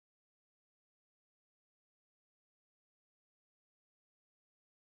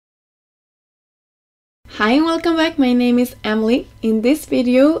Hi and welcome back, my name is Emily. In this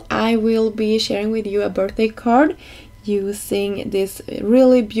video I will be sharing with you a birthday card using this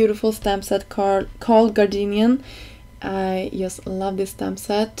really beautiful stamp set card called Gardenia. I just love this stamp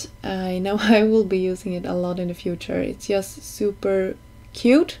set. I know I will be using it a lot in the future. It's just super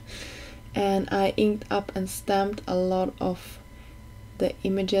cute, and I inked up and stamped a lot of the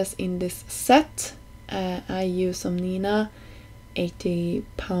images in this set. I use some Nina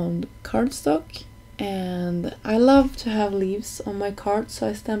 80-pound cardstock, and I love to have leaves on my cards, so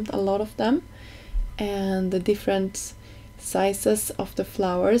I stamped a lot of them and the different sizes of the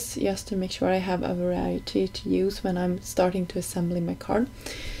flowers just to make sure I have a variety to use when I'm starting to assemble my card.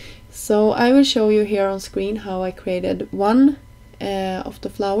 So I will show you here on screen how I created one of the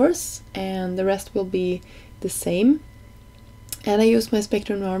flowers, and the rest will be the same. And I used my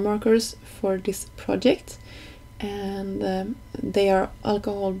Spectrum Noir markers for this project, and they are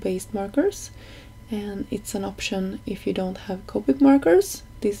alcohol-based markers, and it's an option if you don't have Copic markers.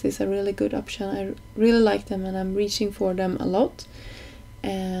 This is a really good option. I really like them and I'm reaching for them a lot,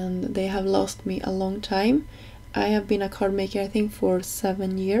 and they have lasted me a long time. I have been a card maker I think for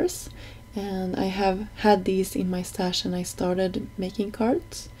 7 years, and I have had these in my stash and I started making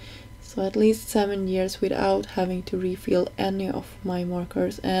cards. So at least 7 years without having to refill any of my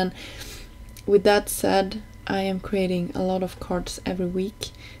markers. And with that said, I am creating a lot of cards every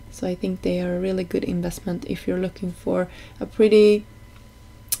week, so I think they are a really good investment if you're looking for a pretty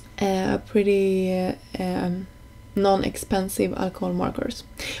non-expensive alcohol markers.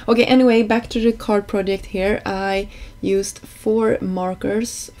 Okay, anyway, back to the card project here. I used 4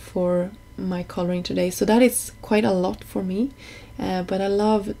 markers for my coloring today, so that is quite a lot for me, but I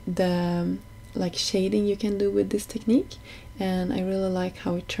love the shading you can do with this technique, and I really like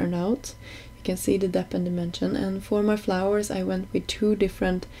how it turned out. You can see the depth and dimension. And for my flowers I went with 2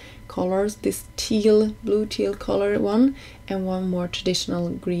 different colors, this blue teal color one, and one more traditional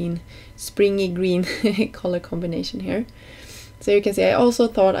green, springy green color combination here. So you can see I also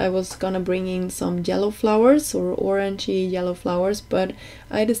thought I was gonna bring in some yellow flowers or orangey yellow flowers, but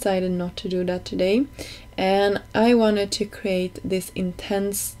I decided not to do that today. And I wanted to create this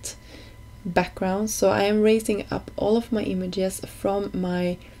intense background, so I am raising up all of my images from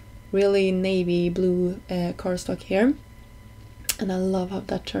my really navy blue cardstock here, and I love how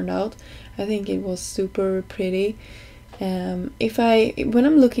that turned out. I think it was super pretty. When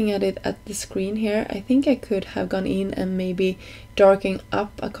I'm looking at it at the screen here, I think I could have gone in and maybe darken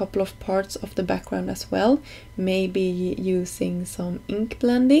up a couple of parts of the background as well, maybe using some ink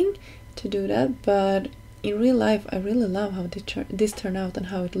blending to do that, but in real life I really love how this turned out and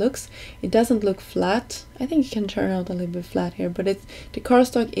how it looks. It doesn't look flat. I think it can turn out a little bit flat here, but the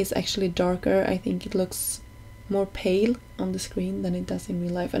cardstock is actually darker. I think it looks more pale on the screen than it does in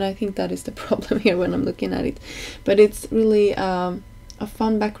real life, and I think that is the problem here when I'm looking at it. But it's really a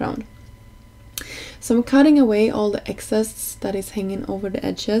fun background. So I'm cutting away all the excess that is hanging over the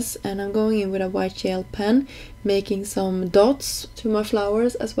edges, and I'm going in with a white gel pen, making some dots to my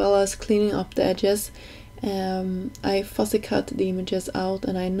flowers as well as cleaning up the edges. I fussy cut the images out,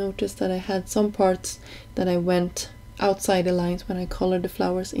 and I noticed that I had some parts that I went outside the lines when I colored the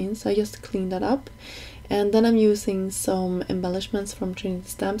flowers in, so I just cleaned that up. And then I'm using some embellishments from Trinity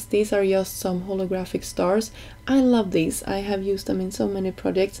Stamps. These are just some holographic stars. I love these. I have used them in so many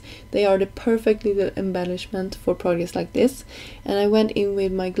projects. They are the perfect little embellishment for projects like this. And I went in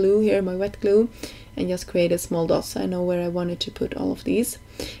with my glue here, my wet glue, and just created small dots. I know where I wanted to put all of these.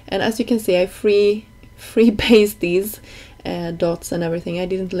 And as you can see, I free base these dots and everything. I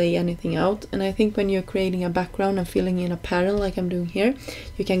didn't lay anything out, and I think when you're creating a background and filling in a pattern like I'm doing here,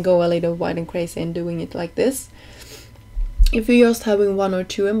 you can go a little wild and crazy and doing it like this. If you're just having 1 or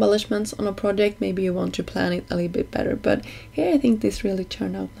 2 embellishments on a project, maybe you want to plan it a little bit better, but here I think this really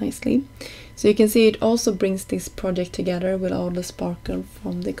turned out nicely. So you can see it also brings this project together with all the sparkle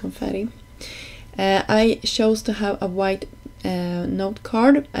from the confetti. I chose to have a white note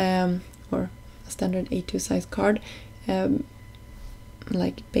card, or a standard A2 size card,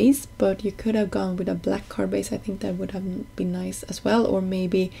 like base, but you could have gone with a black card base. I think that would have been nice as well, or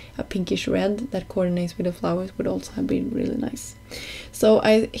maybe a pinkish red that coordinates with the flowers would also have been really nice. So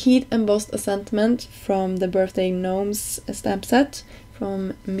I heat embossed a sentiment from the Birthday Gnomes stamp set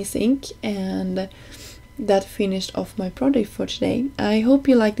from Miss Ink, and that finished off my project for today. I hope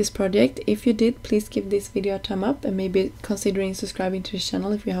you liked this project. If you did, please give this video a thumb up, and maybe considering subscribing to the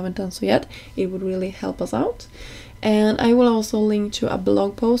channel if you haven't done so yet. It would really help us out. And I will also link to a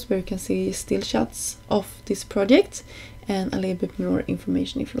blog post where you can see still shots of this project and a little bit more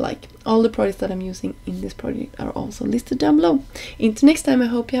information if you like. All the products that I'm using in this project are also listed down below. Until next time, I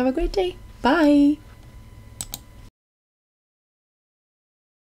hope you have a great day. Bye!